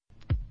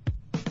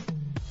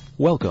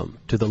Welcome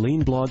to the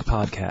Lean Blog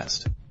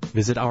Podcast.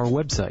 Visit our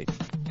website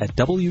at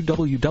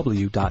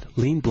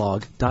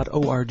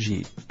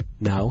www.leanblog.org.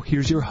 Now,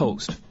 here's your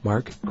host,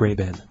 Mark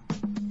Graban.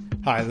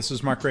 Hi, this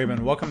is Mark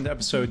Graban. Welcome to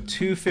episode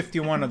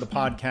 251 of the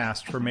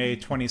podcast for May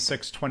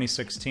 26,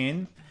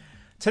 2016.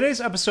 Today's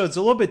episode is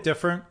a little bit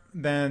different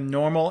than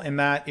normal in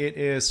that it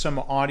is some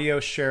audio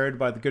shared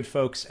by the good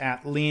folks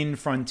at Lean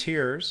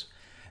Frontiers.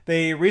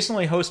 They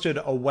recently hosted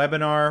a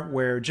webinar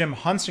where Jim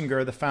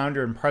Hunsinger, the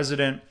founder and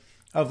president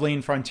of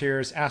Lean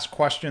Frontiers, asked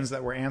questions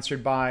that were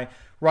answered by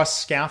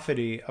Russ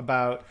Scafidi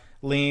about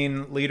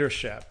lean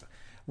leadership.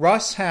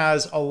 Russ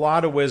has a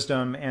lot of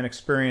wisdom and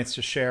experience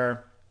to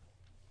share.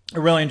 I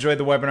really enjoyed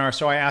the webinar,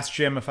 so I asked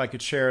Jim if I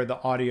could share the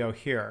audio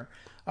here.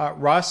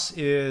 Russ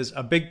is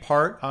a big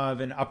part of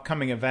an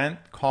upcoming event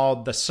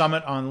called the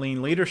Summit on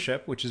Lean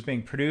Leadership, which is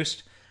being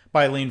produced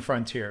by Lean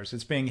Frontiers.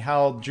 It's being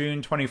held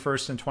June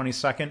 21st and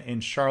 22nd in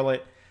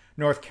Charlotte,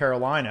 North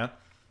Carolina.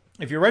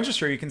 If you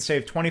register, you can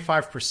save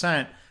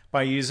 25%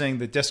 by using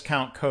the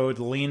discount code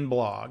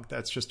LEANBLOG.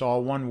 That's just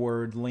all one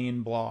word,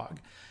 LEANBLOG.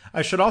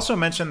 I should also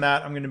mention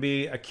that I'm going to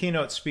be a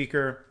keynote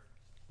speaker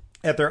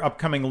at their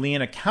upcoming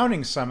Lean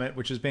Accounting Summit,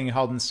 which is being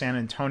held in San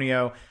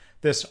Antonio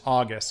this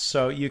August.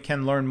 So you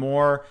can learn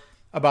more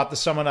about the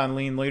Summit on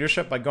Lean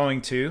Leadership by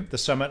going to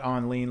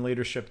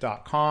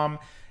thesummitonleanleadership.com,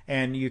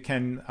 and you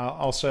can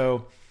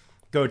also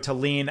go to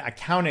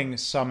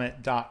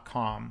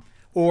leanaccountingsummit.com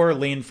or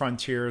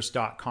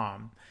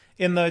leanfrontiers.com.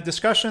 In the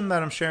discussion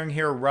that I'm sharing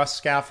here,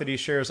 Russ Scafidi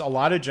shares a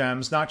lot of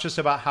gems, not just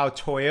about how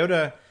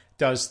Toyota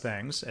does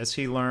things, as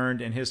he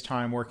learned in his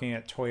time working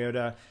at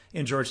Toyota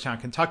in Georgetown,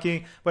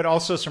 Kentucky, but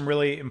also some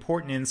really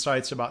important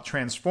insights about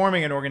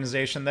transforming an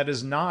organization that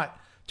is not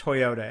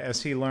Toyota,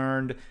 as he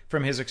learned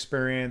from his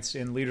experience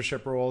in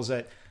leadership roles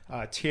at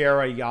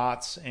Tierra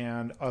Yachts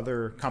and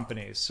other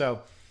companies.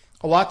 So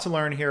a lot to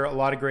learn here, a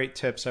lot of great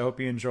tips. I hope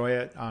you enjoy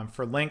it.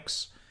 For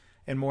links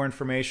and more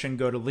information,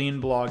 go to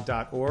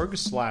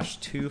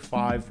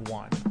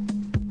leanblog.org/251.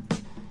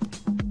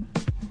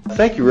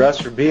 Thank you, Russ,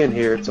 for being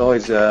here. It's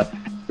always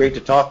great to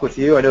talk with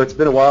you. I know it's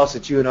been a while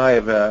since you and I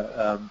have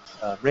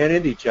ran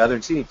into each other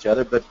and seen each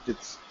other, but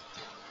it's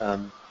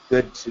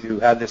good to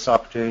have this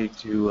opportunity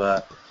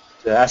to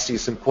ask you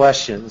some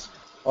questions.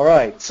 All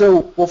right.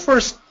 So, well,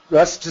 first,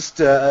 Russ, just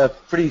a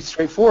pretty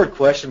straightforward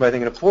question, but I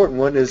think an important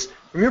one is,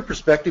 from your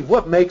perspective,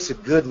 what makes a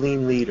good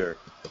lean leader?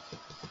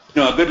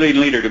 You know, a good lean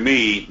leader to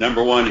me,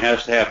 number one,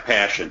 has to have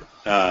passion.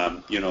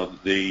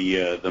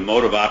 The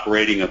mode of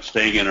operating of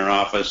staying in an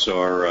office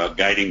or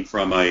guiding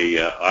from a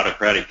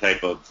autocratic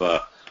type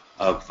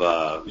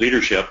of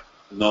leadership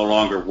no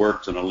longer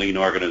works in a lean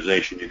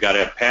organization. You've got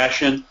to have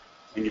passion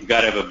and you've got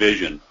to have a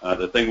vision.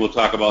 The thing we'll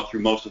talk about through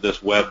most of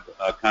this web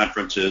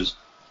conference is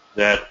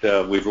that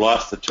we've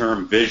lost the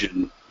term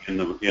vision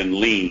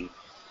in lean,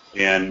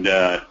 and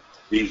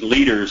these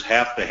leaders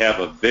have to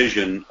have a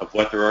vision of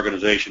what their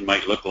organization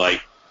might look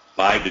like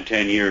 5 to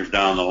 10 years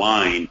down the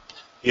line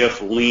if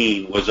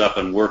lean was up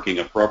and working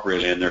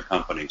appropriately in their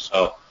company.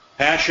 So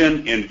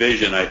passion and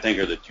vision, I think,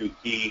 are the two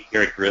key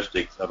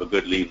characteristics of a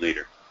good lean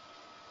leader.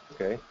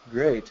 Okay,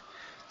 great.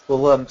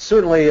 Well,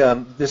 certainly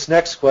this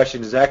next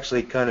question is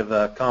actually kind of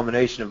a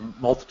combination of a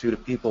multitude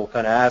of people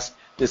kind of ask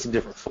this in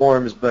different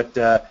forms, but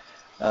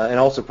and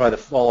also probably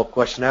the follow-up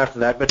question after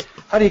that. But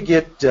how do you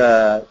get,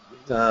 I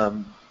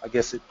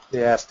guess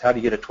they asked, how do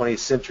you get a 20th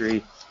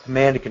century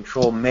command and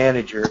control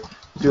manager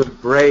to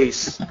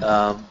embrace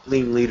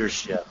lean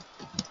leadership?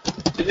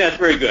 That's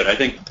very good. I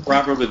think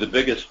probably the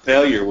biggest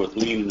failure with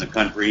lean in the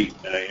country,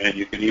 and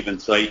you can even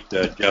cite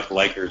Jeff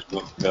Liker's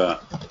book, The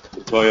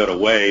Toyota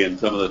Way, and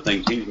some of the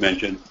things he's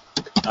mentioned.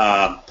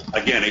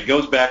 Again, it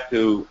goes back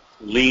to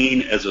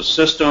lean as a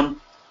system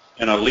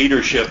and a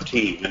leadership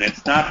team. And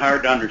it's not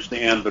hard to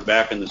understand, but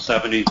back in the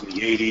 70s and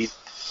the 80s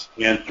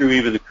and through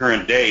even the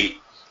current day,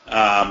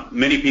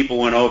 many people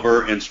went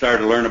over and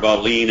started to learn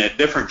about lean at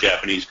different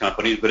Japanese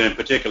companies, but in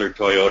particular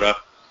Toyota.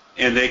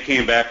 And they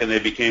came back and they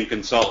became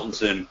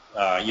consultants in,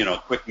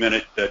 quick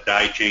minute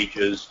die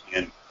changes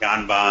and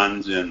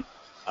Kanbans and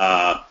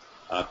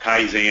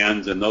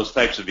Kaizens and those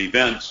types of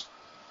events.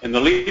 And the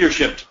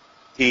leadership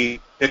team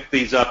picked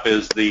these up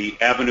as the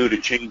avenue to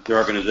change the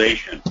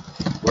organization.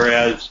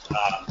 Whereas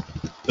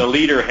the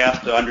leader has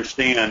to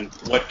understand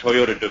what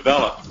Toyota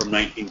developed from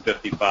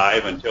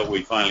 1955 until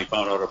we finally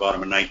found out about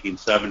them in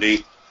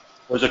 1970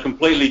 was a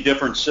completely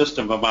different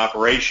system of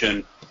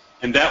operation.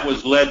 And that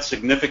was led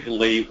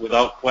significantly,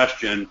 without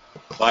question,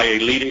 by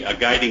a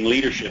guiding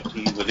leadership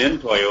team within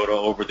Toyota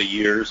over the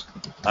years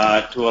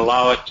to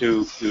allow it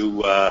to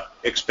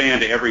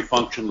expand to every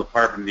functional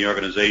department in the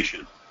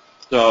organization.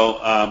 So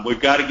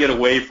we've got to get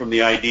away from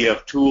the idea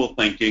of tool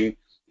thinking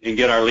and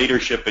get our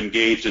leadership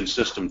engaged in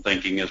system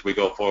thinking as we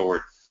go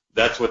forward.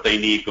 That's what they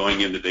need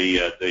going into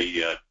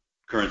the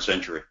current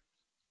century.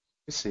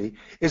 I see.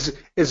 Is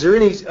there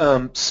any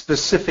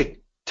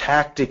specific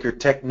tactic or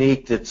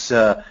technique that's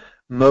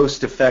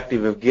most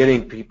effective of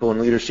getting people in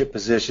leadership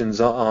positions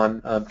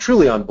on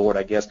truly on board,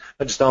 I guess,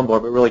 not just on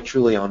board, but really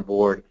truly on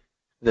board,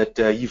 that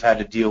you've had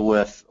to deal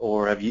with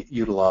or have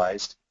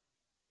utilized?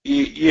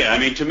 Yeah, I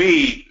mean, to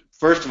me,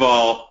 first of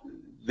all,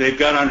 they've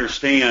got to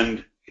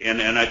understand,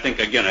 and I think,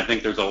 again, I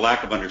think there's a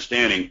lack of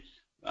understanding.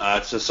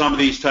 So some of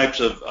these types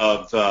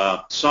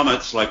of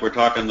summits, like we're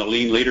talking the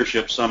Lean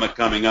Leadership Summit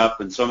coming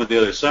up and some of the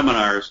other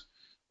seminars,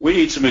 we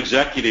need some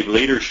executive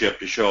leadership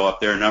to show up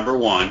there, number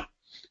one.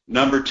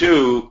 Number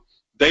two,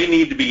 they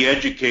need to be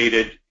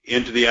educated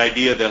into the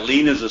idea that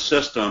Lean is a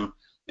system,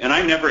 and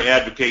I never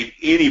advocate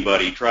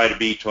anybody try to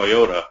be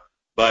Toyota,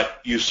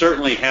 but you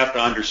certainly have to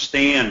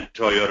understand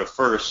Toyota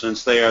first,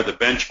 since they are the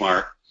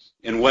benchmark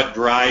and what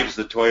drives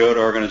the Toyota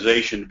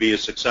organization to be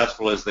as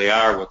successful as they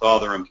are with all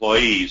their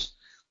employees.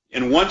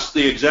 And once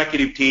the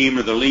executive team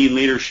or the Lean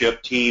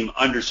leadership team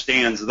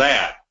understands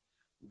that,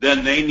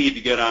 then they need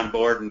to get on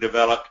board and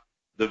develop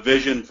the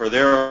vision for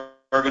their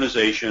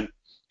organization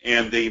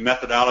and the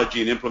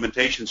methodology and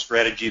implementation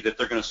strategy that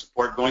they're going to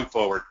support going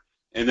forward.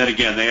 And then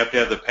again, they have to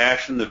have the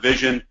passion, the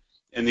vision,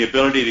 and the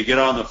ability to get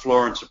on the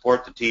floor and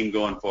support the team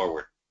going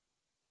forward.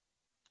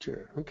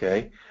 Sure.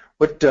 Okay.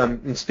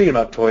 And speaking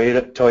about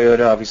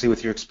Toyota, obviously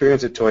with your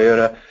experience at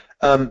Toyota,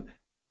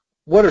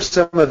 what are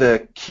some of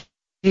the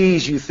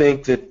keys you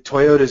think that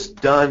Toyota's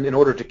done in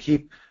order to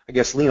keep, I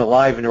guess, Lean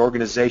alive in your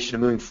organization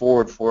and moving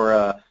forward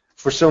for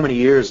so many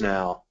years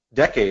now,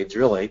 decades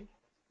really?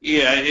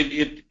 Yeah,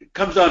 it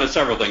comes down to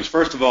several things.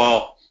 First of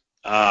all,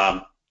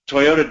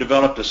 Toyota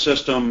developed a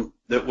system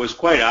that was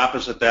quite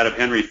opposite that of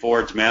Henry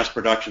Ford's mass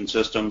production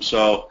system.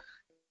 So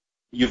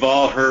you've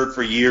all heard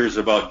for years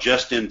about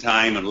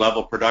just-in-time and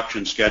level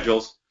production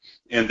schedules,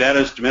 and that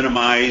is to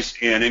minimize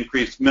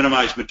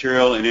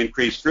material and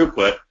increase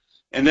throughput.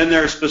 And then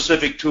there are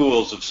specific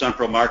tools of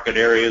central market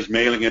areas,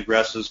 mailing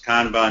addresses,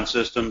 Kanban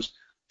systems,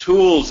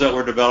 tools that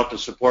were developed to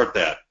support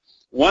that.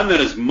 One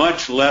that is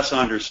much less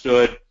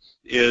understood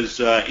is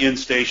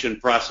in-station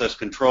process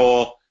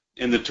control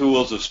and the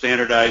tools of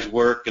standardized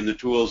work and the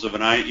tools of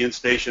an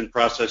in-station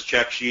process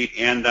check sheet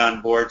and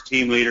on-board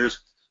team leaders.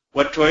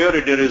 What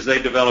Toyota did is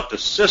they developed a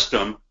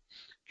system,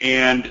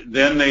 and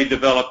then they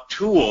developed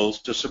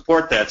tools to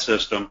support that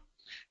system.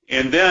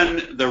 And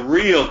then the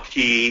real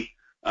key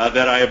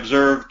that I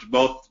observed,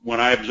 both when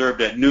I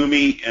observed at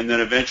NUMMI and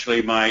then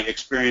eventually my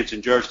experience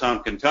in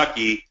Georgetown,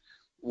 Kentucky,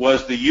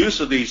 was the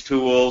use of these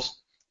tools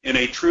in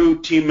a true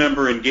team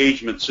member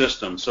engagement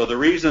system. So the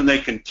reason they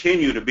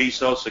continue to be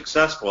so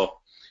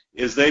successful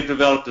is they've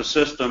developed a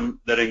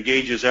system that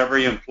engages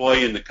every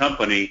employee in the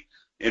company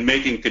in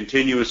making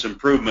continuous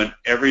improvement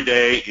every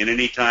day and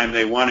any time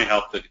they want to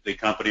help the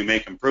company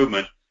make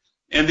improvement.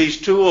 And these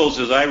tools,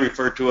 as I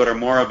refer to it, are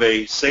more of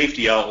a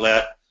safety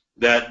outlet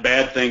that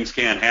bad things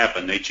can't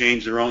happen. They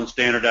change their own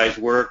standardized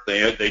work,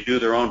 they do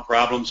their own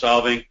problem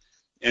solving,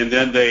 and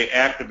then they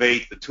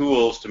activate the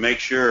tools to make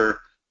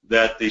sure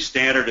that the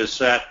standard is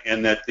set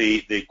and that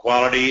the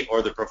quality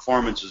or the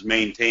performance is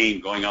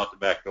maintained going out the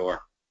back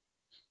door.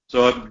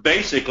 So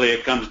basically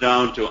it comes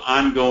down to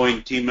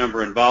ongoing team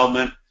member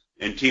involvement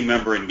and team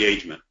member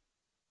engagement.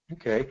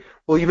 Okay.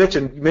 Well, you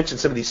mentioned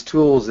some of these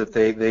tools that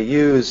they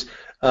use.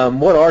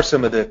 What are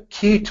some of the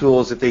key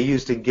tools that they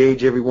use to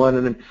engage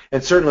everyone?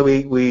 And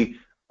certainly we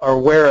are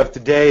aware of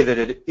today that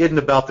it isn't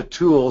about the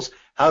tools.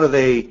 How do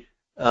they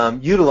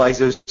utilize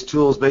those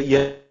tools but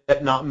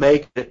yet not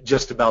make it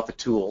just about the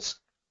tools?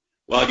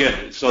 Well,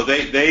 again, so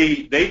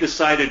they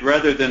decided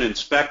rather than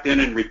inspect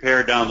in and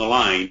repair down the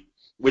line,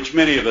 which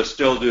many of us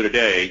still do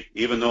today,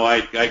 even though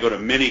I go to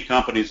many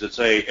companies that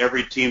say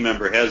every team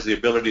member has the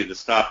ability to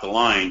stop the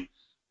line,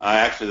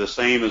 actually the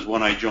same as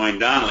when I joined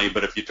Donnelly,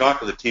 but if you talk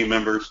to the team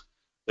members,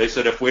 they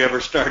said if we ever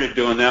started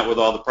doing that with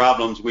all the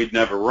problems, we'd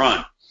never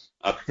run.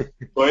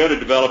 Toyota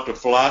developed a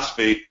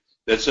philosophy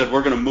that said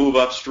we're going to move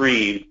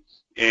upstream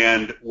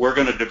and we're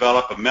going to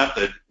develop a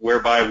method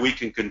whereby we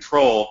can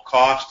control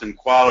cost and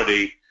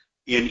quality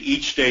in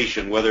each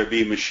station, whether it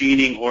be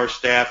machining or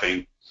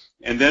staffing.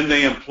 And then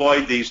they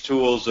employed these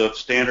tools of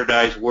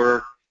standardized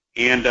work,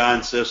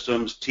 and-on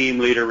systems, team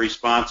leader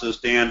responses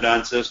to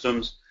and-on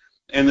systems.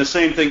 And the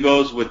same thing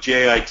goes with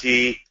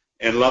JIT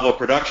and level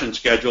production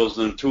schedules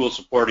and tools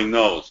supporting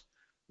those.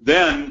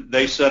 Then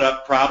they set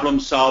up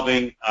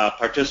problem-solving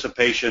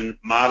participation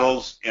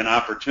models and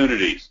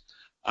opportunities.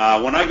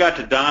 When I got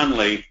to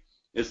Donnelly,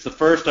 it's the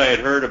first I had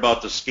heard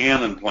about the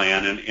Scanlon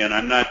Plan, and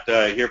I'm not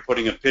here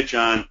putting a pitch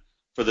on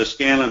for the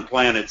Scanlon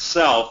Plan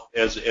itself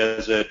as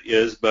it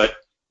is, but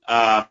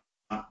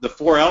the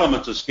four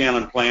elements of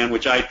Scanlon Plan,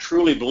 which I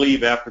truly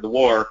believe after the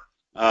war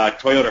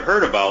Toyota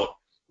heard about,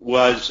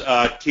 was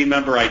team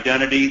member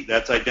identity.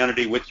 That's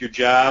identity with your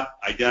job,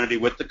 identity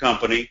with the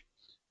company,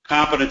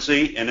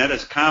 competency, and that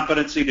is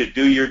competency to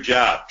do your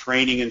job,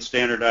 training in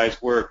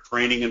standardized work,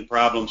 training in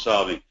problem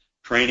solving,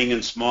 training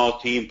in small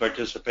team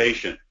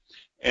participation.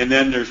 And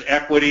then there's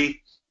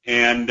equity,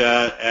 and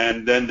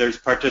then there's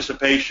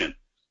participation.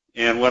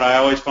 And what I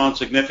always found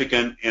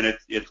significant, and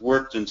it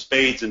worked in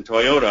spades in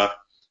Toyota,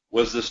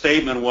 was the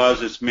statement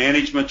was it's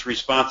management's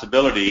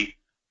responsibility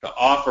to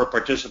offer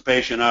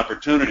participation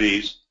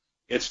opportunities.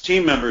 It's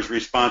team members'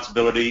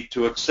 responsibility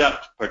to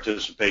accept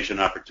participation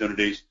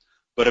opportunities.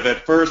 But if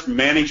at first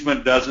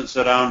management doesn't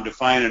sit down,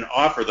 define, and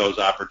offer those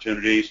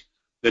opportunities,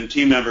 then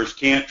team members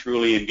can't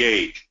truly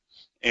engage.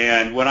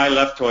 And when I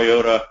left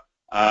Toyota,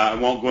 I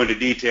won't go into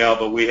detail,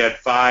 but we had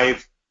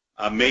 5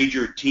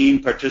 major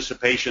team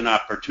participation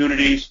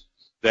opportunities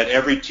that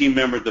every team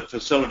member of the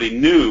facility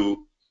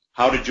knew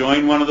how to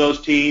join one of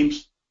those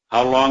teams,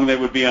 how long they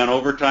would be on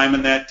overtime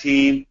in that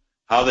team,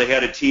 how they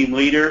had a team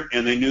leader,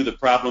 and they knew the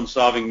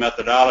problem-solving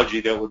methodology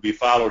that would be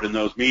followed in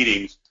those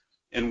meetings.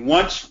 And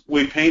once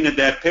we painted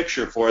that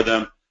picture for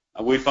them,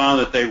 we found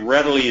that they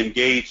readily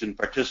engaged and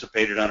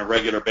participated on a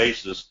regular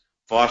basis,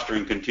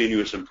 fostering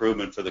continuous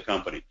improvement for the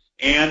company.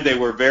 And they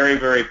were very,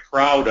 very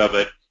proud of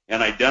it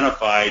and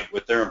identified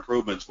with their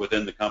improvements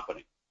within the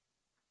company.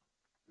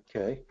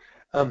 Okay.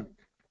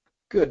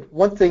 Good.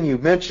 One thing you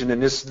mentioned,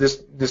 and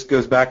this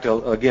goes back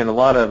to, again, a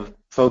lot of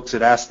folks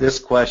that asked this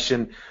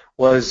question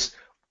was,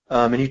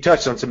 and you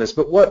touched on some of this,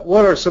 but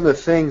what are some of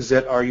the things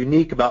that are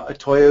unique about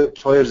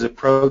Toyota's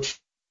approach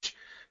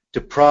to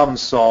problem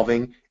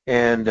solving,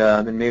 and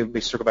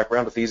maybe circle back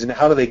around with these, and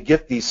how do they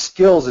get these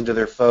skills into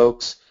their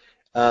folks,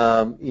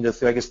 through,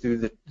 I guess,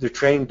 through the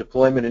training,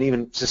 deployment, and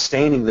even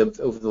sustaining them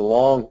over the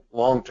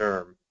long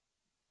term?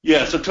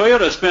 Yeah, so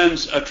Toyota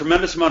spends a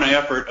tremendous amount of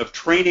effort of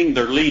training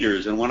their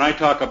leaders, and when I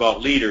talk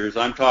about leaders,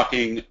 I'm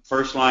talking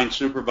first-line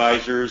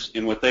supervisors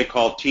and what they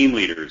call team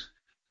leaders.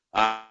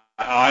 I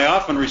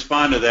often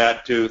respond to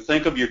that to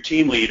think of your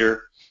team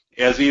leader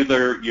as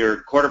either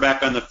your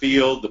quarterback on the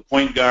field, the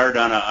point guard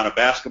on a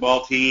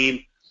basketball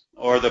team,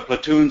 or the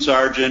platoon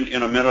sergeant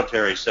in a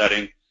military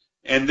setting,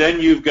 and then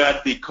you've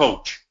got the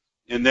coach,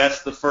 and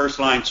that's the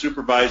first-line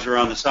supervisor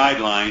on the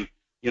sideline.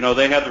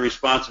 They have the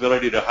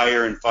responsibility to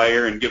hire and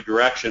fire and give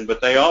direction,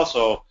 but they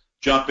also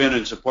jump in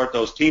and support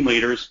those team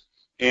leaders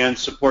and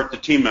support the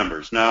team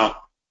members. Now,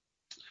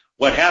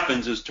 what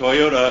happens is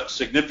Toyota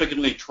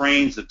significantly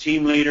trains the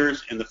team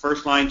leaders and the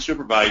first-line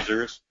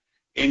supervisors,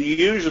 and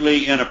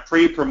usually in a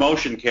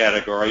pre-promotion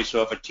category.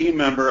 So if a team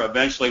member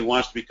eventually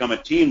wants to become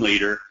a team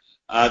leader,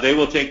 they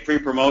will take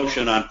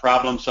pre-promotion on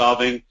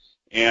problem-solving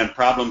and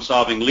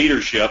problem-solving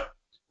leadership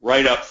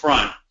right up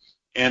front.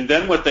 And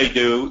then what they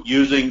do,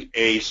 using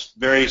a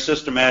very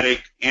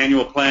systematic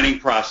annual planning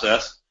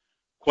process,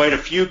 quite a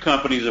few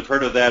companies have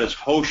heard of that as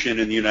HOSHN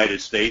in the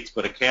United States,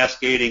 but a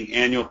cascading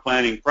annual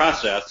planning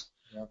process,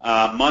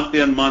 month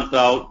in, month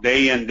out,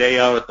 day in, day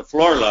out at the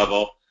floor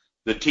level.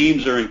 The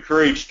teams are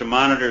encouraged to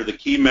monitor the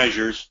key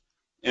measures,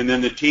 and then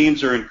the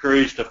teams are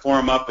encouraged to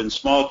form up in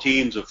small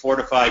teams of 4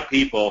 to 5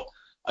 people,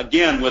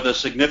 again, with a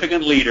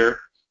significant leader.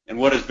 And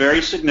what is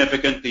very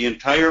significant, the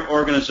entire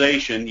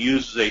organization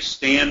uses a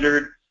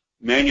standard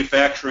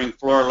manufacturing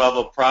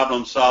floor-level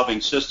problem-solving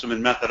system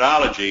and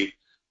methodology.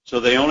 So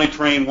they only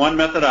train one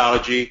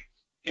methodology,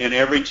 and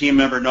every team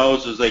member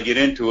knows as they get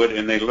into it,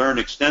 and they learn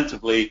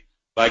extensively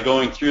by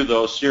going through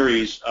those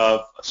series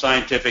of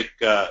scientific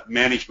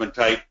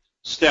management-type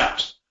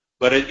steps.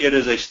 But it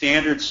is a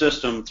standard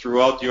system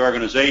throughout the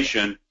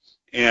organization,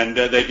 and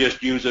they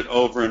just use it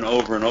over and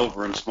over and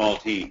over in small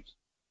teams.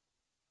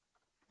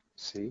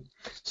 See,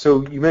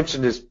 so you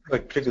mentioned this,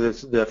 like, particularly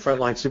the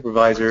frontline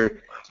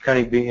supervisor kind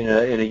of being in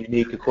a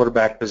unique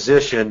quarterback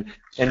position,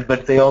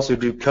 but they also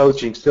do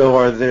coaching. So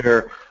are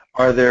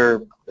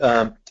there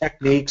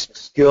techniques,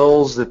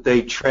 skills that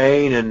they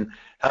train, and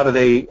how do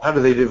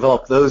they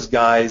develop those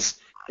guys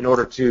in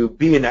order to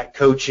be in that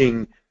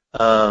coaching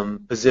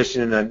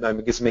position? And I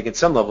guess I'm making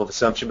some level of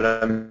assumption,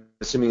 but I'm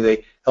assuming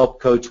they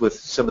help coach with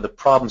some of the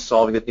problem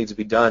solving that needs to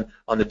be done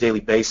on a daily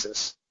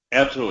basis.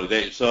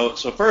 Absolutely. So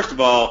first of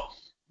all,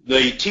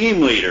 the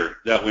team leader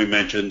that we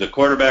mentioned, the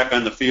quarterback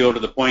on the field or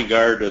the point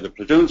guard or the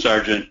platoon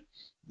sergeant,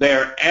 they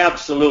are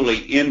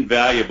absolutely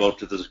invaluable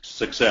to the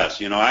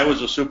success. I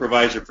was a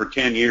supervisor for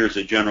 10 years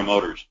at General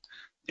Motors,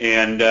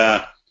 and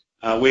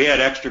we had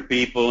extra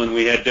people and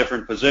we had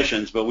different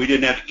positions, but we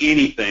didn't have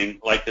anything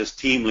like this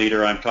team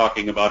leader I'm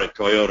talking about at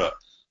Toyota.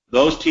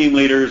 Those team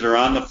leaders are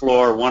on the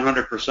floor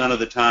 100% of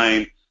the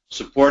time,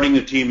 supporting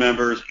the team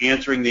members,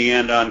 answering the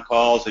end-on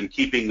calls, and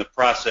keeping the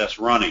process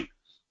running.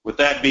 With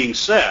that being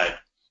said,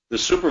 the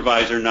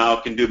supervisor now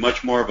can do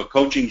much more of a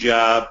coaching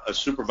job, a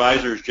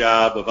supervisor's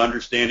job of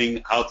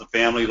understanding how the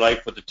family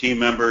life with the team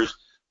members,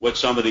 what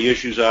some of the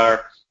issues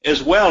are,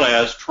 as well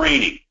as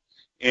training.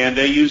 And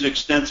they use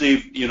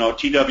extensive,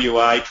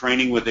 TWI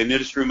training within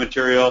industry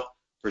material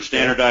for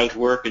standardized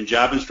work and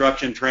job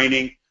instruction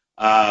training.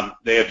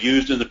 They have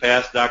used in the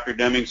past Dr.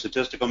 Deming's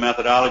statistical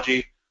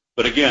methodology.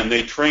 But again,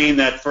 they train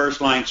that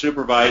first-line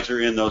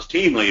supervisor in those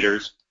team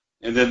leaders,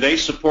 and then they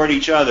support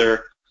each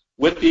other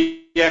with the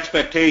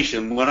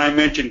expectation. When I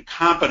mention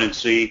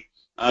competency,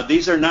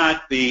 these are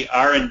not the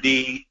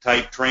R&D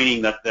type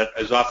training that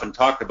is often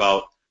talked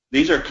about.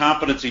 These are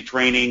competency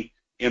training,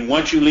 and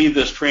once you leave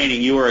this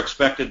training, you are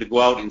expected to go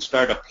out and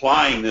start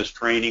applying this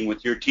training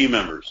with your team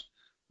members.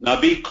 Now,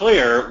 be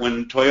clear,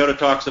 when Toyota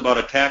talks about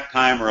attack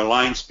time or a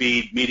line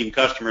speed meeting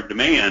customer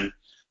demand,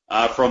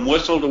 from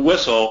whistle to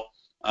whistle,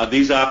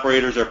 these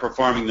operators are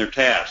performing their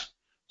task.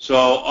 So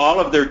all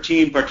of their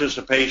team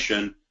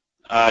participation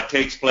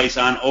takes place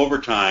on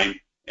overtime,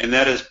 and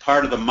that is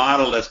part of the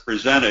model that's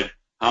presented,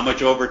 how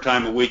much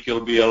overtime a week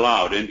you'll be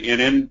allowed. And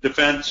in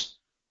defense,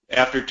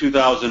 after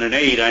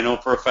 2008, I know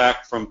for a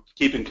fact from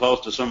keeping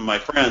close to some of my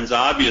friends,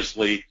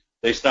 obviously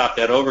they stopped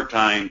that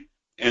overtime,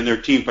 and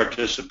their team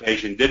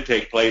participation did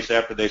take place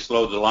after they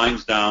slowed the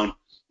lines down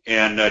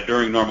and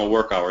during normal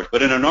work hours.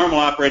 But in a normal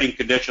operating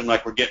condition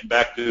like we're getting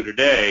back to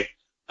today,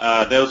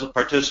 those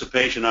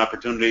participation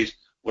opportunities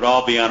would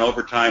all be on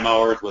overtime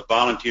hours with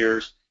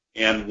volunteers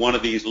and one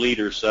of these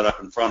leaders set up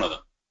in front of them.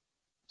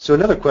 So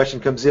another question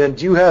comes in.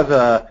 Do you have,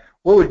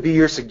 what would be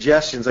your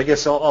suggestions? I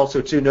guess also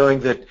too, knowing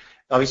that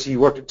obviously you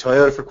worked at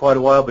Toyota for quite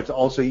a while, but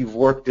also you've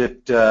worked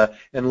at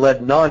and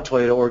led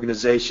non-Toyota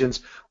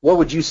organizations. What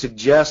would you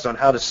suggest on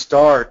how to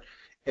start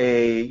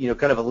a,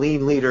 kind of a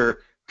lean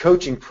leader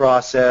coaching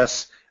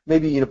process,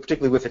 maybe,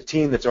 particularly with a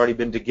team that's already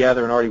been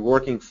together and already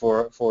working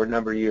for a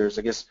number of years?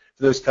 I guess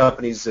for those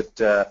companies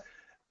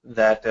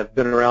that have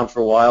been around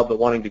for a while but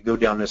wanting to go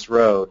down this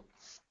road.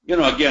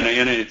 Again,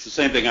 and it's the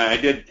same thing. I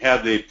did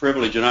have the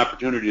privilege and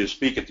opportunity to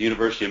speak at the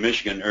University of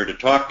Michigan, or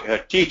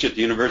to teach at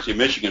the University of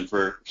Michigan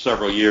for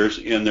several years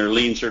in their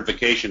Lean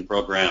certification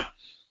program.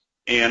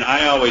 And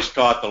I always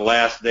taught the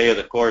last day of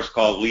the course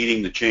called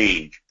Leading the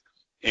Change.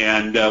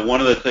 And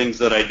one of the things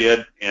that I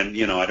did, and,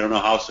 I don't know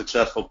how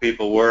successful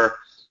people were,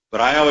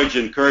 but I always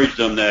encouraged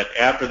them that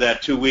after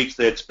that 2 weeks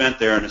they had spent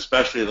there, and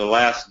especially the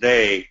last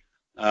day,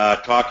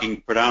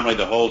 talking predominantly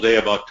the whole day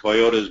about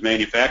Toyota's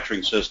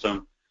manufacturing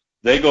system,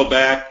 they go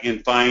back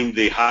and find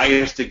the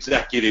highest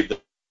executive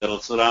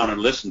that'll sit down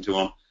and listen to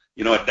them.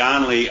 At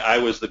Donnelly, I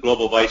was the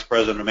global vice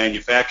president of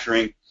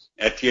manufacturing.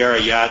 At Tierra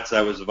Yachts,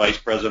 I was the vice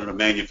president of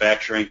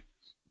manufacturing.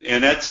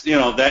 And that's,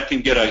 that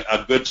can get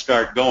a good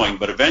start going.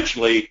 But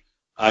eventually,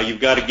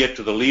 you've got to get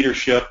to the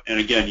leadership.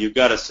 And again, you've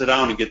got to sit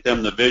down and get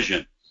them the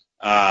vision.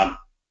 I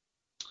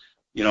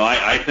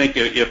think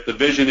if the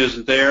vision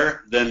isn't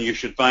there, then you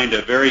should find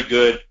a very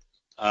good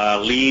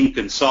lean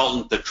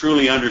consultant that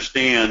truly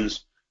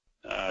understands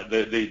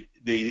the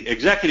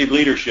executive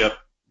leadership.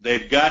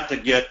 They've got to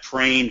get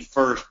trained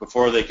first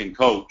before they can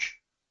coach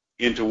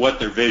into what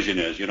their vision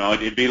is.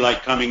 It'd be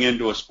like coming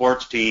into a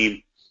sports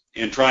team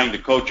and trying to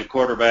coach a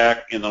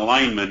quarterback and the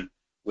lineman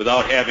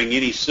without having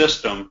any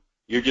system.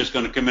 You're just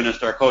going to come in and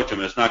start coaching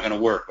them. It's not going to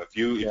work. If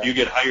you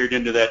get hired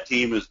into that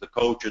team as the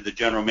coach or the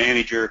general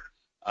manager,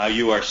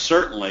 you are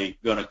certainly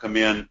going to come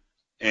in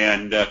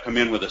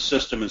with a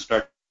system and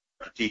start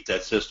to teach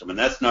that system. And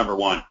that's number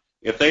one.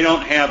 If they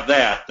don't have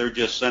that, they're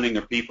just sending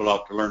their people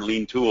out to learn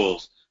lean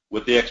tools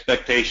with the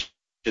expectation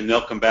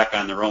they'll come back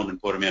on their own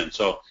and put them in.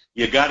 So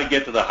you got to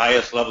get to the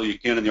highest level you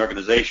can in the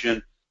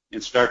organization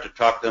and start to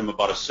talk to them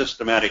about a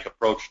systematic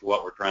approach to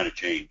what we're trying to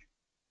change.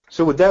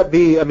 So would that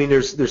be,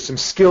 there's some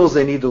skills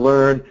they need to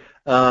learn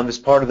as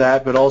part of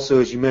that, but also,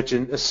 as you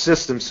mentioned, a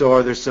system. So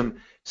are there some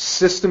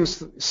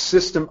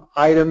system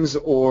items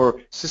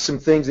or system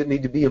things that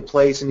need to be in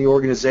place in the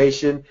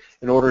organization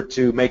in order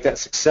to make that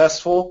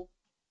successful?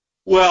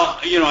 Well,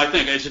 I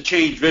think it's a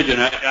change vision.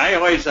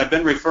 I've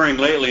been referring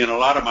lately in a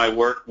lot of my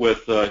work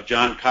with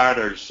John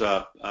Carter's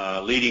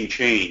Leading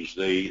Change,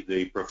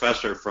 the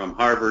professor from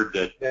Harvard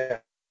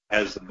that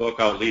has the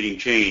book out, Leading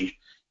Change.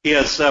 He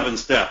has 7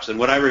 steps. And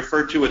what I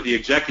refer to with the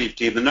executive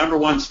team, the number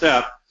 1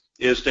 step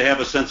is to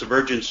have a sense of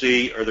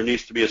urgency, or there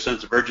needs to be a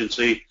sense of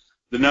urgency.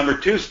 The number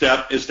 2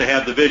 step is to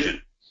have the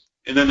vision.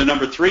 And then the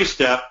number 3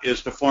 step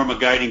is to form a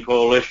guiding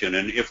coalition.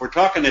 And if we're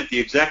talking at the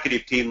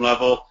executive team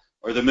level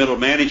or the middle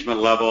management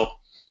level,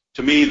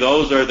 to me,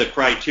 those are the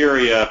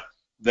criteria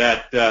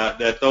that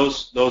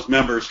those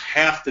members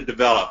have to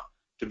develop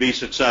to be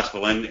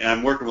successful. And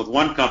I'm working with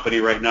one company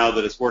right now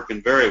that is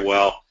working very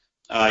well.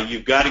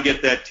 You've got to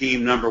get that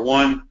team, number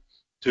 1,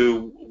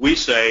 to, we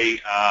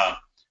say,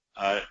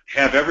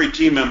 have every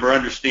team member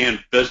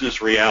understand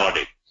business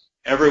reality.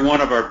 Every one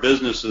of our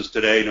businesses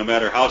today, no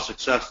matter how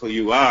successful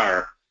you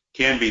are,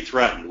 can be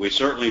threatened. We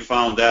certainly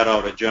found that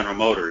out at General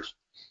Motors.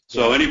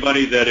 So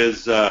anybody that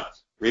is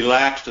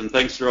relaxed and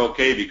thinks they're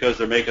okay because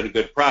they're making a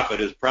good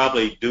profit is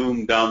probably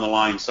doomed down the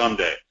line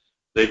someday.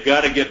 They've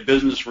got to get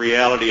business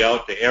reality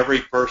out to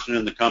every person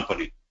in the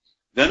company.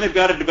 Then they've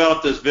got to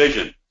develop this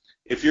vision.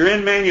 If you're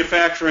in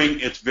manufacturing,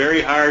 it's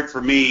very hard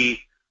for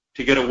me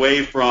to get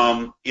away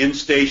from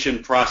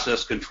in-station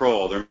process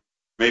control. There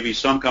may be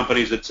some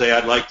companies that say,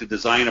 I'd like to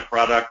design a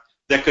product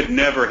that could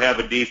never have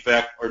a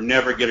defect or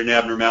never get an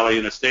abnormality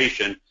in a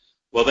station.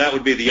 Well, that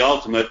would be the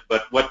ultimate,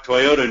 but what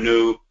Toyota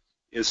knew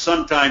is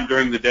sometime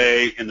during the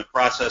day in the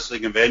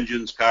processing of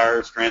engines,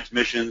 cars,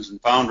 transmissions,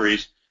 and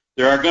foundries,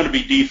 there are going to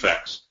be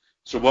defects.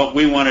 So what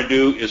we want to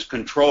do is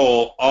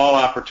control all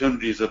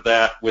opportunities of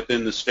that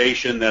within the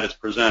station that is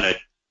presented.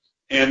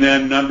 And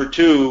then number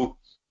 2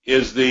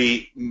 is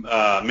the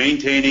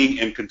maintaining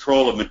and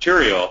control of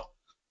material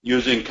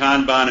using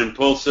Kanban and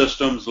pull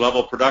systems,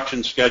 level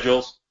production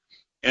schedules,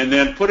 and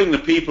then putting the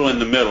people in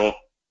the middle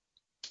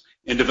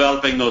and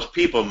developing those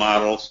people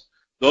models.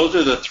 Those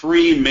are the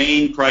 3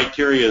 main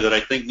criteria that I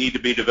think need to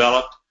be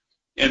developed.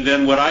 And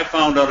then what I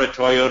found out at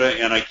Toyota,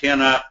 and I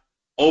cannot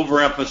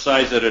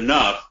overemphasize it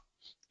enough,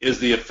 is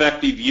the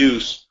effective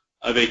use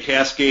of a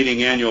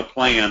cascading annual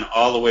plan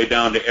all the way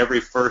down to every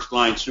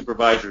first-line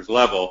supervisor's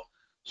level,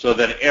 so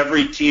that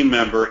every team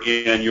member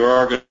in your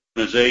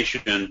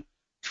organization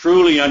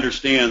truly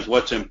understands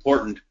what's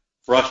important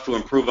for us to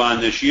improve on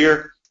this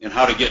year and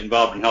how to get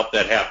involved and help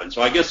that happen.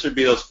 So I guess there'd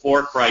be those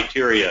 4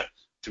 criteria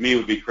to me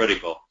would be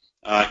critical.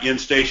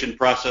 In-station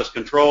process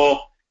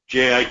control,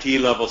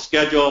 JIT level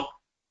schedule,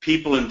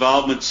 people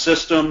involvement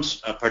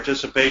systems,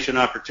 participation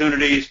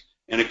opportunities,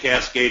 and a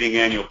cascading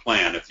annual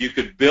plan. If you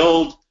could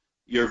build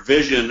your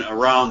vision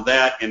around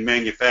that in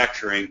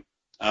manufacturing,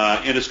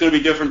 and it's going to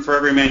be different for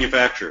every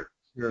manufacturer.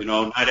 Sure. You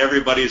know, not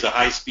everybody's a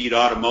high-speed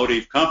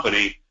automotive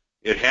company.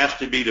 It has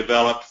to be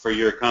developed for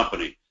your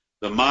company.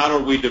 The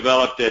model we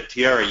developed at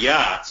Tierra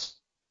Yachts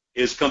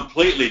is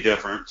completely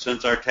different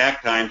since our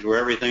tack times were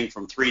everything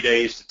from 3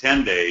 days to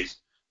 10 days.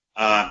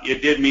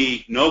 It did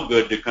me no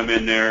good to come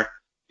in there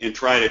and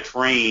try to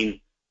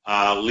train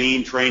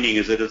lean training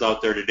as it is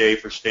out there today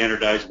for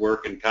standardized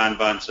work and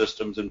Kanban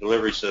systems and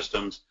delivery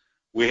systems.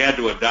 We had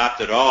to adopt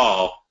it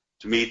all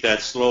to meet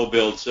that slow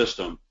build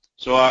system.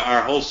 So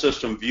our whole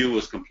system view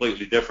was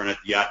completely different at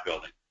the yacht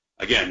building.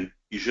 Again,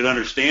 you should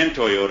understand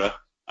Toyota.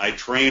 I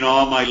train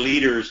all my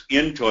leaders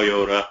in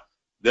Toyota.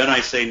 Then I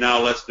say,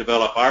 now let's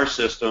develop our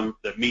system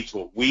that meets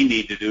what we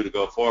need to do to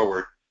go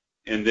forward.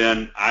 And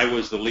then I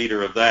was the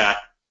leader of that.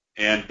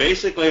 And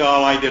basically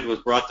all I did was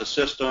brought the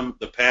system,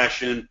 the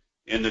passion,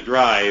 and the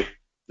drive.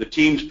 The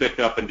teams picked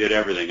up and did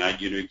everything.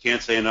 You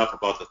can't say enough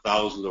about the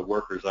thousands of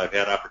workers I've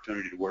had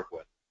opportunity to work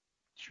with.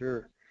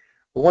 Sure.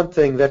 Well, one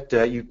thing that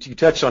you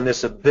touched on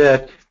this a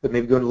bit, but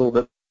maybe going a little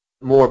bit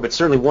more, but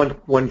certainly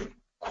one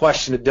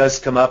question that does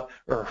come up,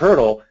 or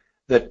hurdle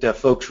that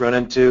folks run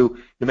into,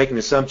 to make an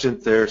assumption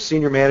that their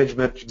senior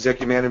management,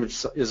 executive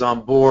management is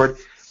on board,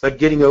 but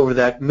getting over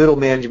that middle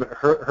management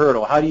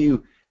hurdle. How do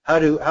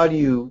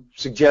you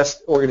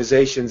suggest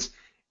organizations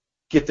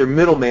get their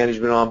middle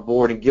management on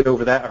board and get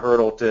over that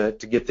hurdle to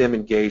get them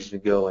engaged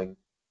and going?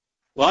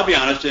 Well, I'll be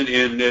honest,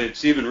 and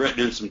it's even written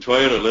in some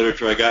Toyota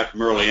literature I got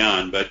from early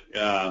on, but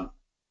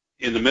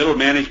in the middle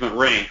management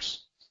ranks,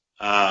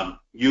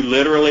 you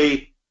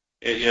literally,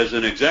 as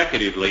an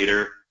executive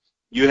leader,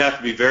 you have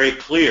to be very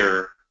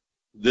clear,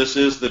 this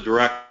is the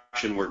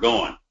direction we're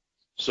going.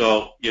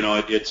 So, you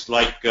know, it's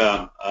like,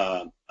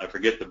 I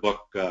forget the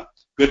book,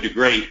 Good to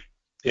Great,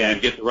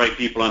 and get the right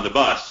people on the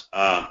bus.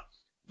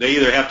 They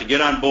either have to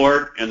get on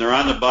board and they're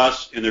on the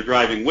bus and they're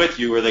driving with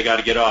you, or they got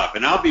to get off.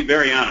 And I'll be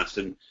very honest,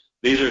 and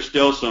these are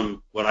still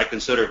some what I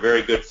consider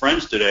very good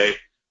friends today,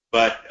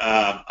 but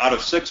out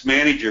of 6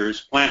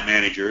 managers, plant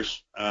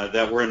managers,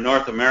 that were in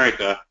North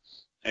America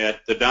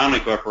at the Donnelly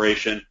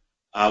Corporation,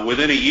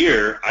 within a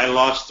year, I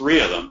lost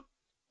 3 of them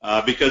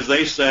because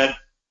they said,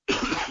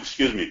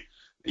 excuse me,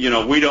 you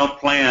know, we don't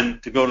plan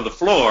to go to the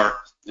floor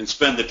and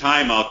spend the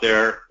time out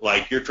there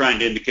like you're trying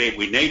to indicate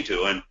we need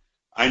to. And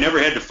I never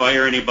had to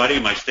fire anybody.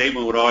 My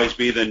statement would always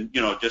be, then,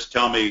 you know, just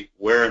tell me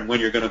where and when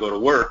you're going to go to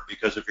work,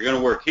 because if you're going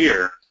to work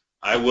here,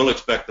 I will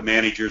expect the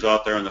managers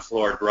out there on the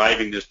floor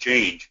driving this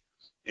change,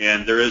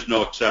 and there is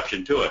no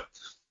exception to it.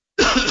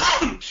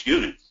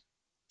 Excuse me.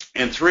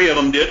 And 3 of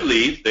them did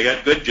leave. They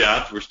got good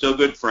jobs. We're still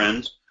good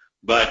friends.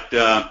 But,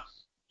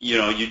 you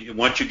know,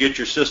 once you get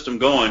your system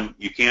going,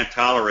 you can't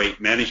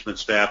tolerate management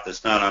staff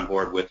that's not on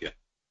board with you.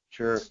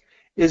 Sure.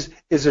 Is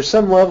there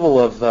some level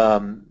of,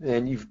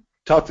 and you've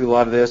talked through a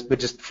lot of this, but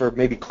just for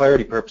maybe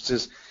clarity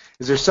purposes,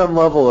 is there some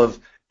level of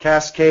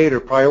cascade or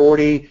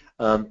priority,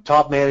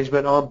 top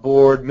management on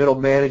board, middle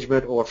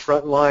management, or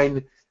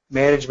frontline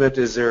management?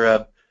 Is there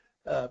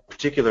a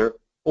particular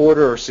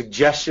order or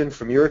suggestion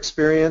from your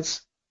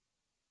experience?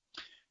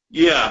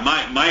 Yeah,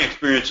 my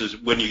experience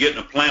is when you get in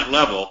a plant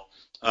level,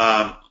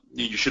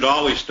 you should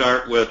always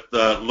start with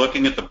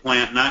looking at the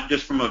plant, not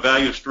just from a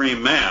value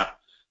stream map,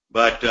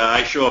 but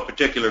I show a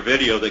particular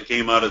video that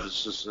came out of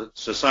the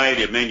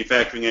Society of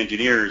Manufacturing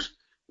Engineers.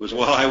 It was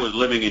while I was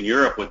living in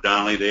Europe with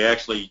Donnelly. They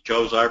actually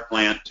chose our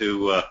plant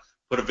to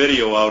put a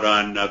video out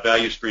on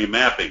value stream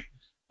mapping.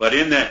 But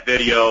in that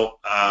video,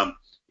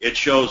 it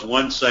shows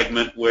one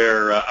segment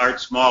where Art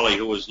Smalley,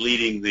 who was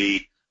leading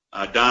the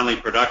Donnelly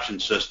production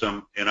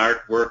system, and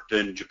Art worked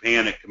in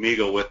Japan at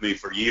Kamigo with me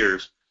for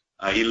years.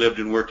 He lived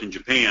and worked in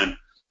Japan.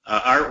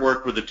 Art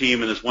worked with the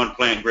team in this one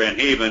plant in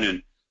Grand Haven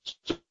and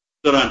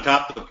stood on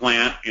top of the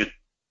plant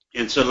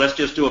and said, let's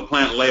just do a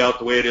plant layout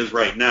the way it is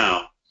right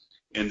now.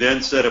 And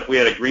then said if we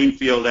had a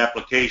greenfield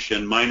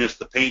application minus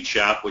the paint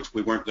shop, which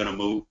we weren't going to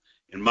move,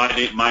 and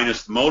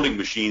minus the molding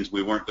machines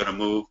we weren't going to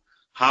move,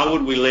 how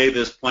would we lay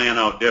this plant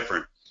out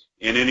different?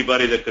 And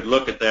anybody that could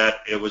look at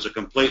that, it was a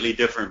completely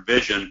different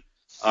vision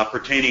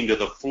pertaining to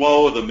the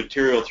flow of the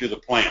material through the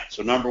plant.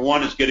 So number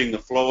 1 is getting the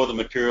flow of the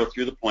material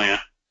through the plant.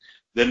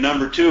 Then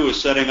number 2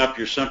 is setting up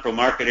your central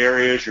market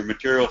areas, your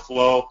material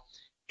flow.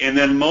 And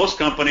then most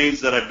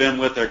companies that I've been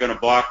with are going to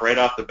balk right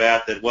off the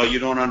bat that, well, you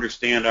don't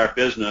understand our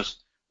business.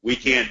 We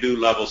can't do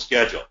level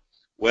schedule.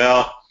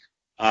 Well,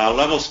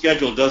 level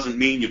schedule doesn't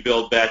mean you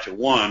build batch of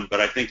 1, but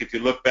I think if you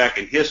look back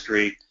in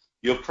history,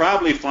 you'll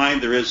probably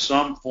find there is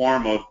some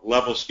form of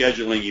level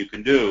scheduling you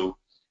can do.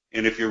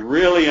 And if you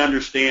really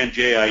understand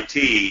JIT,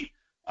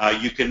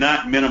 you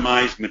cannot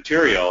minimize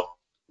material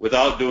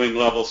without doing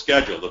level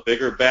schedule. The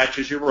bigger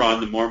batches you run,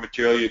 the more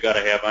material you got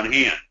to have on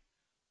hand.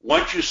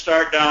 once you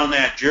start down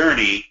that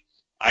journey,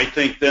 I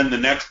think then the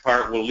next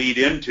part will lead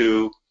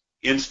into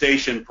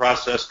in-station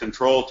process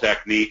control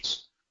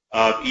techniques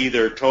of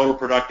either total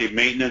productive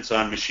maintenance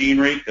on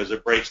machinery because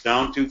it breaks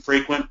down too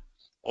frequent,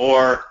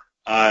 or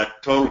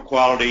total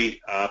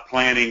quality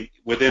planning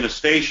within a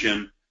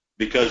station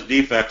because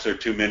defects are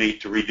too many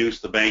to reduce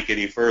the bank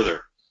any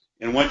further.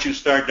 And once you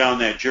start down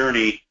that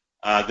journey,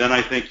 then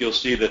I think you'll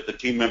see that the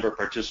team member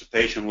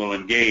participation will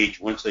engage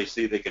once they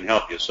see they can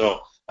help you.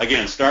 So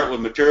again, start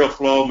with material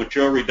flow,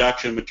 material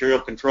reduction, material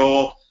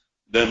control,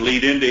 then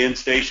lead into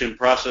in-station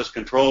process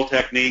control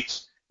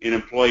techniques and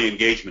employee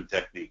engagement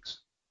techniques.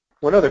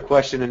 One other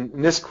question,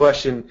 and this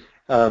question,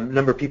 a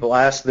number of people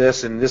ask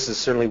this, and this is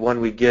certainly one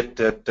we get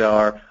at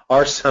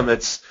our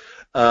summits,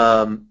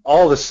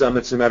 all the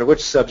summits, no matter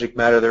which subject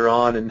matter they're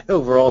on, and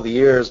over all the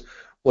years,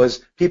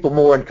 was people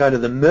more in kind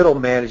of the middle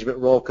management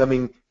role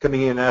coming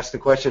in and asking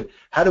the question,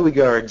 how do we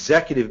get our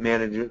executive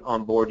management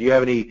on board? Do you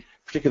have any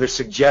particular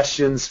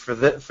suggestions for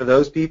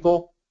those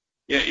people?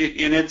 Yeah,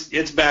 and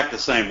it's back the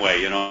same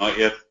way. You know,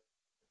 if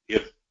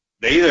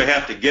they either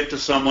have to get to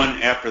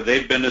someone after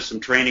they've been to some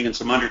training and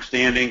some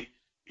understanding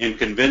and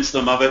convince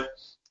them of it,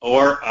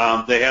 or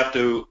they have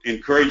to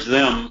encourage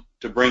them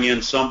to bring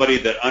in somebody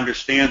that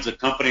understands a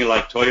company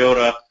like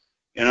Toyota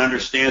and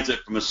understands it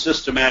from a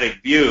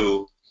systematic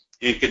view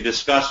and can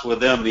discuss with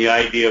them the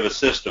idea of a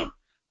system.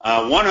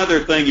 One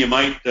other thing you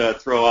might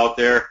throw out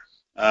there,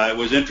 it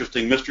was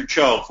interesting, Mr.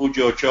 Cho,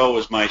 Fujio Cho,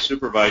 was my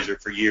supervisor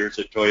for years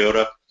at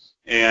Toyota,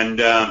 and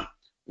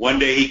one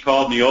day he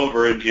called me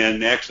over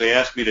and actually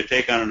asked me to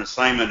take on an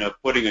assignment of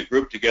putting a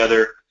group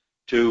together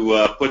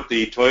to put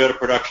the Toyota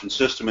production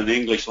system in the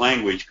English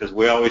language, because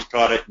we always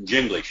taught it in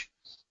Jinglish,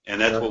 and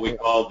that's what we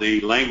called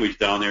the language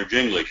down there,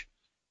 Jinglish.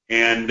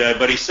 And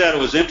but he said it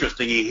was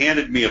interesting. He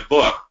handed me a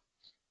book,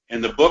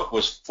 and the book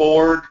was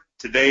Ford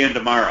Today and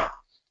Tomorrow,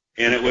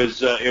 and it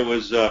was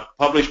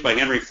published by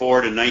Henry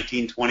Ford in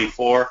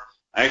 1924.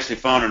 I actually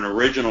found an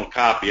original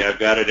copy. I've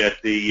got it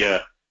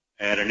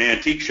at an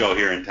antique show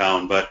here in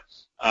town. But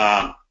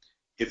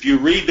if you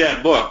read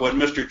that book, what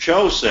Mr.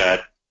 Cho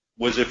said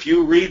was, if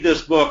you read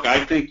this book,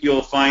 I think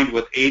you'll find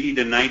what 80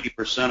 to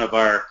 90% of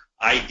our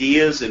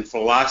ideas and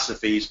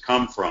philosophies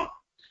come from.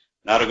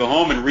 Now, to go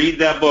home and read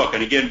that book,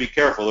 and again, be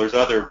careful, there's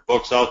other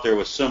books out there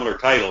with similar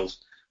titles,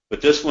 but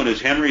this one is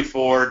Henry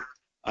Ford,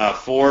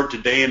 Ford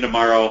Today and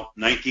Tomorrow,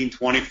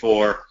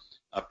 1924.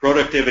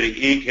 Productivity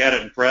Inc. had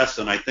it in press,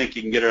 and I think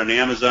you can get it on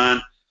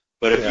Amazon.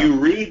 But if you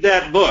read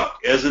that book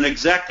as an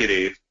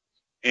executive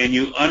and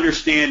you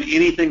understand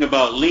anything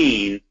about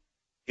lean,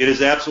 it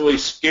is absolutely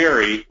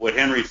scary what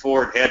Henry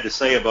Ford had to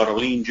say about a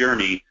lean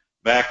journey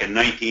back in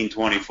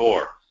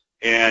 1924.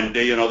 And,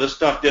 you know, this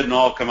stuff didn't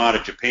all come out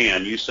of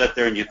Japan. You sit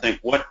there and you think,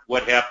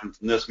 what happened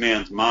from this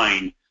man's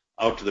mind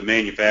out to the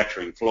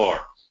manufacturing floor?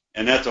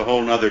 And that's a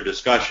whole other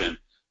discussion.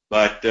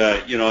 But,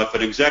 you know, if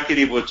an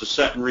executive was to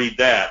sit and read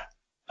that,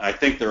 I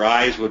think their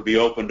eyes would be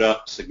opened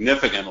up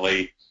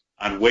significantly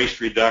on waste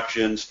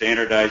reduction,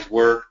 standardized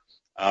work,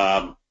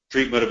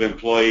 treatment of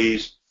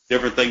employees,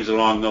 different things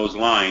along those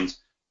lines.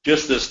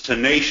 Just this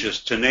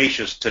tenacious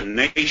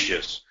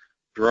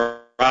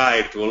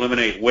drive to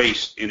eliminate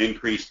waste and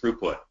increase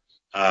throughput.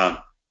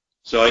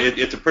 So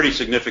it's a pretty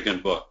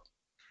significant book.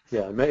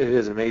 Yeah, it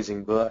is an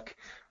amazing book.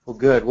 Well,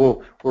 good.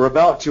 Well, we're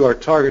about to our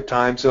target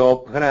time, so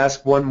I'll kind of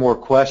ask one more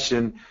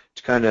question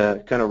to kind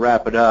of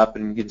wrap it up.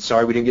 And again,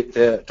 sorry we didn't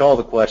get to all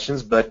the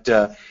questions, but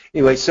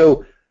anyway,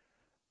 so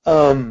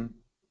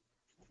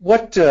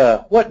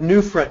what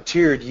new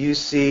frontier do you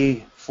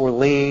see for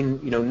lean,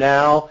 you know,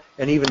 now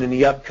and even in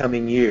the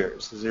upcoming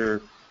years? Is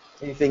there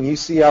anything you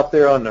see out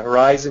there on the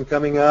horizon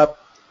coming up?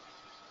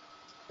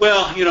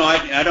 Well, you know,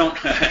 I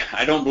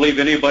don't believe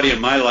anybody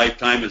in my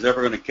lifetime is ever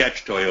going to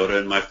catch Toyota,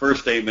 and my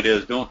first statement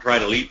is don't try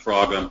to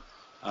leapfrog them.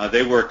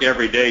 They work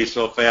every day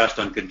so fast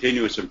on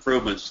continuous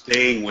improvement,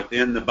 staying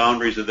within the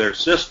boundaries of their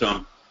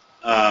system,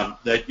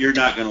 that you're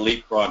not going to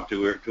leapfrog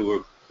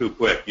too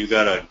quick. You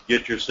got to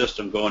get your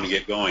system going to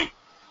get going.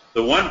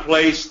 The one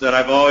place that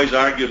I've always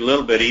argued a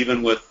little bit,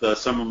 even with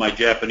some of my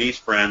Japanese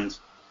friends,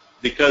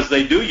 because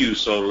they do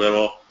use so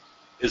little,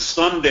 is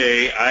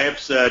someday, I have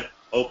said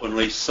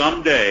openly,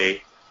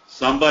 someday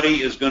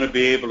somebody is going to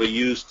be able to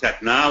use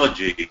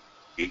technology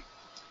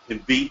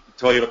and beat the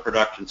Toyota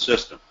production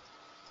system.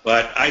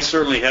 But I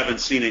certainly haven't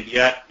seen it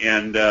yet,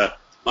 and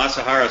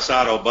Masahara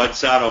Sato, Bud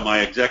Sato, my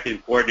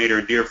executive coordinator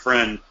and dear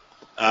friend,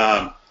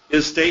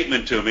 his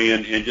statement to me,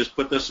 and just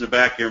put this in the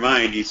back of your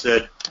mind, he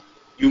said,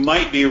 you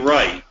might be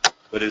right,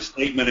 but his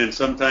statement, and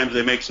sometimes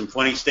they make some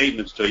funny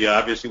statements to you,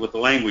 obviously with the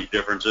language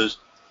differences,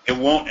 it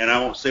won't, and I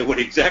won't say what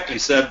he exactly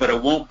said, but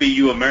it won't be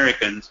you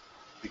Americans,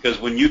 because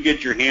when you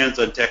get your hands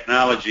on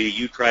technology,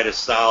 you try to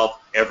solve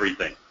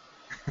everything.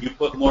 You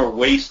put more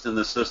waste in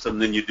the system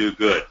than you do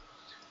good.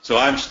 So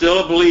I'm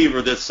still a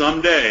believer that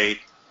someday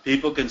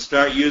people can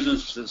start using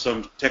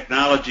some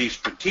technology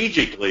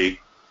strategically,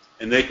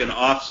 and they can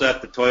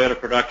offset the Toyota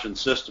production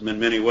system in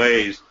many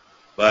ways.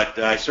 But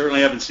I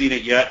certainly haven't seen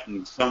it yet,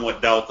 and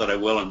somewhat doubt that I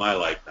will in my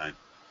lifetime.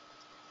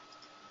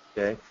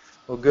 Okay.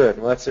 Well, good.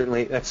 Well, that's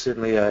certainly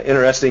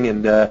interesting,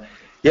 and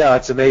yeah,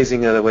 it's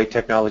amazing the way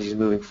technology is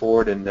moving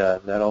forward, and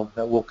that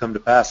will come to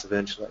pass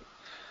eventually.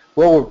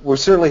 Well, we're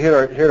certainly hit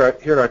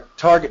our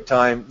target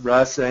time,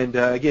 Russ, and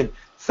again,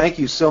 thank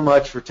you so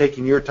much for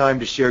taking your time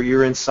to share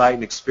your insight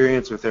and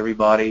experience with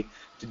everybody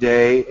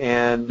today.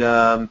 And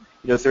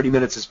 30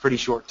 minutes is pretty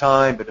short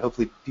time, but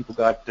hopefully people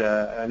got,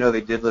 I know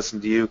they did listen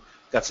to you,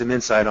 got some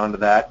insight onto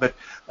that. But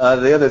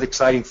the other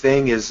exciting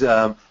thing is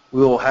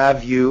we will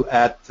have you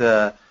at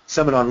the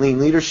Summit on Lean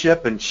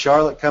Leadership in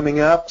Charlotte coming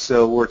up,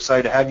 so we're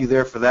excited to have you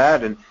there for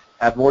that and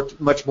have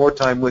much more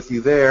time with you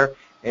there.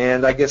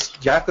 And I guess,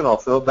 Jacqueline, I'll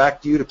throw it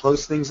back to you to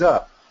close things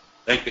up.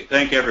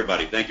 Thank you,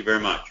 everybody. Thank you very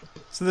much.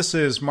 So this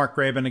is Mark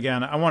Graban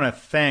again. I want to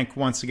thank,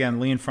 once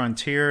again, Lean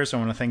Frontiers. I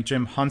want to thank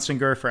Jim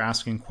Hunsinger for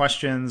asking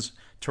questions,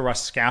 to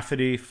Russ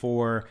Scafidi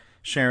for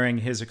sharing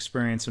his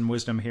experience and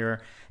wisdom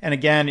here. And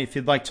again, if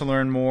you'd like to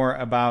learn more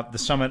about the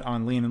Summit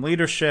on Lean and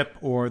Leadership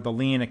or the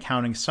Lean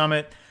Accounting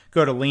Summit,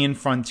 go to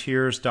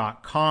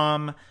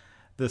leanfrontiers.com,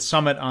 the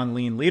Summit on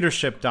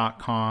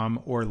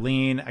leanleadership.com, or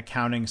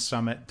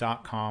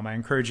leanaccountingsummit.com. I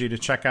encourage you to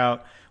check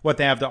out what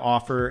they have to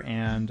offer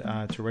and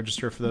to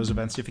register for those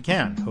events if you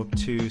can. Hope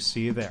to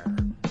see you there.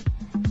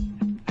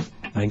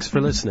 Thanks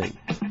for listening.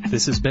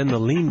 This has been the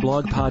Lean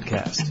Blog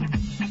Podcast.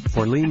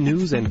 For Lean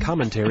news and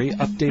commentary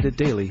updated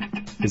daily,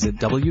 visit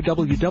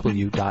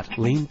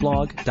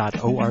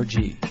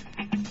www.leanblog.org.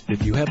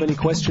 If you have any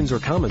questions or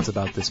comments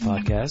about this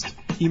podcast,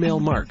 email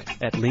Mark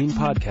at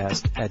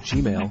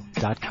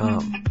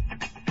leanpodcast@gmail.com.